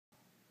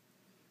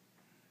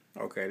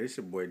Okay, this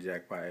your boy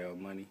Jackpot L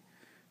Money.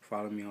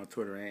 Follow me on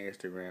Twitter and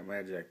Instagram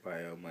at Jackpot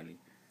L Money.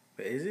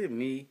 But is it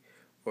me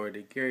or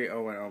did Gary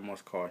Owen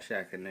almost call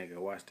Shaq a nigga?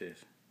 Watch this.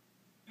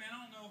 Man,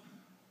 I don't know.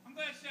 I'm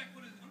glad Shaq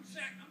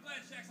I'm glad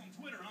Shaq's on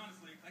Twitter,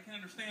 honestly. I can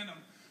understand him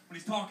when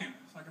he's talking,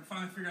 so I can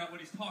finally figure out what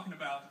he's talking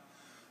about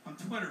on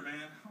Twitter,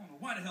 man. I don't know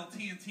why the hell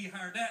TNT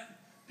hired that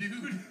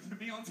dude to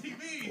be on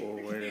TV. Oh,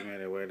 wait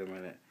a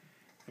minute.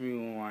 Let me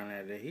rewind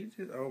that. Did he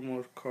just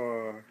almost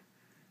call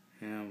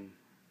him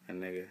a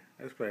nigga?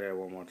 Let's play that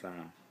one more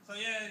time. So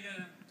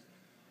yeah.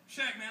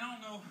 Shaq, man, I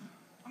don't know.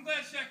 I'm glad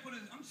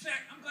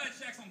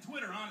Shaq's on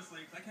Twitter, honestly,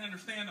 because I can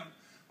understand him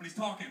when he's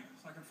talking,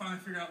 so I can finally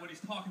figure out what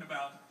he's talking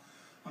about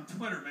on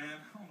Twitter, man.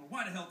 I don't know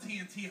why the hell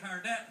TNT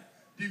hired that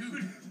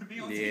dude to be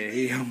on TV. Yeah,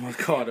 he almost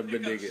called him a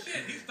nigga.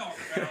 Shit he's talking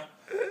about.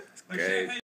 Like, Okay. Shaq,